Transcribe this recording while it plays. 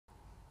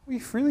We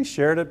freely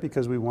shared it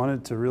because we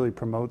wanted to really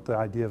promote the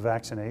idea of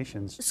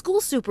vaccinations. School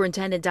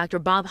Superintendent Dr.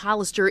 Bob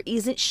Hollister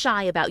isn't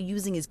shy about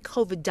using his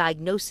COVID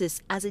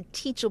diagnosis as a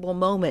teachable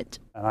moment.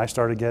 And I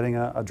started getting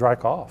a dry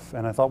cough,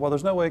 and I thought, well,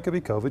 there's no way it could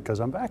be COVID because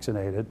I'm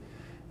vaccinated.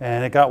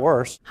 And it got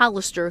worse.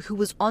 Hollister, who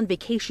was on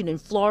vacation in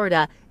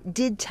Florida,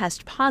 did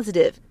test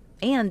positive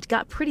and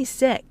got pretty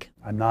sick.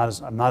 I'm not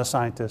a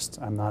scientist,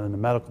 I'm not in the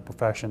medical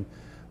profession,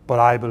 but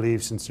I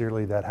believe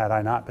sincerely that had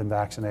I not been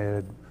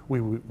vaccinated,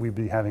 we'd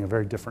be having a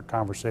very different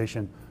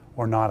conversation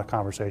or not a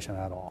conversation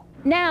at all.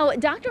 Now,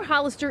 Dr.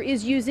 Hollister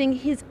is using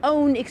his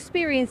own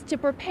experience to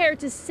prepare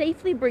to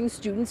safely bring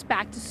students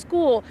back to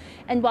school.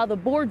 And while the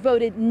board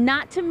voted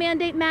not to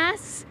mandate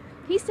masks,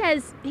 he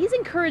says he's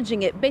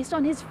encouraging it based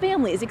on his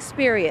family's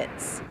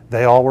experience.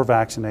 They all were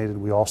vaccinated,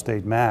 we all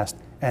stayed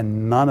masked,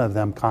 and none of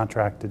them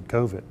contracted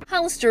COVID.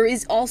 Hollister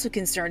is also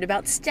concerned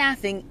about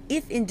staffing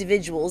if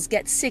individuals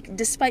get sick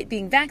despite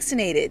being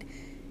vaccinated.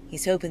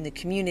 He's hoping the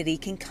community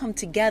can come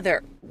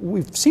together.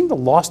 We've seemed to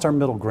lost our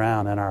middle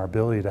ground in our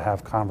ability to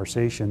have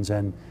conversations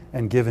and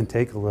give and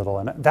take a little,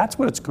 and that's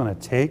what it's going to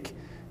take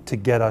to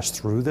get us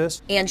through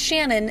this. Ann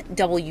Shannon,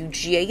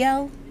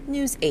 WGAL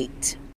News 8.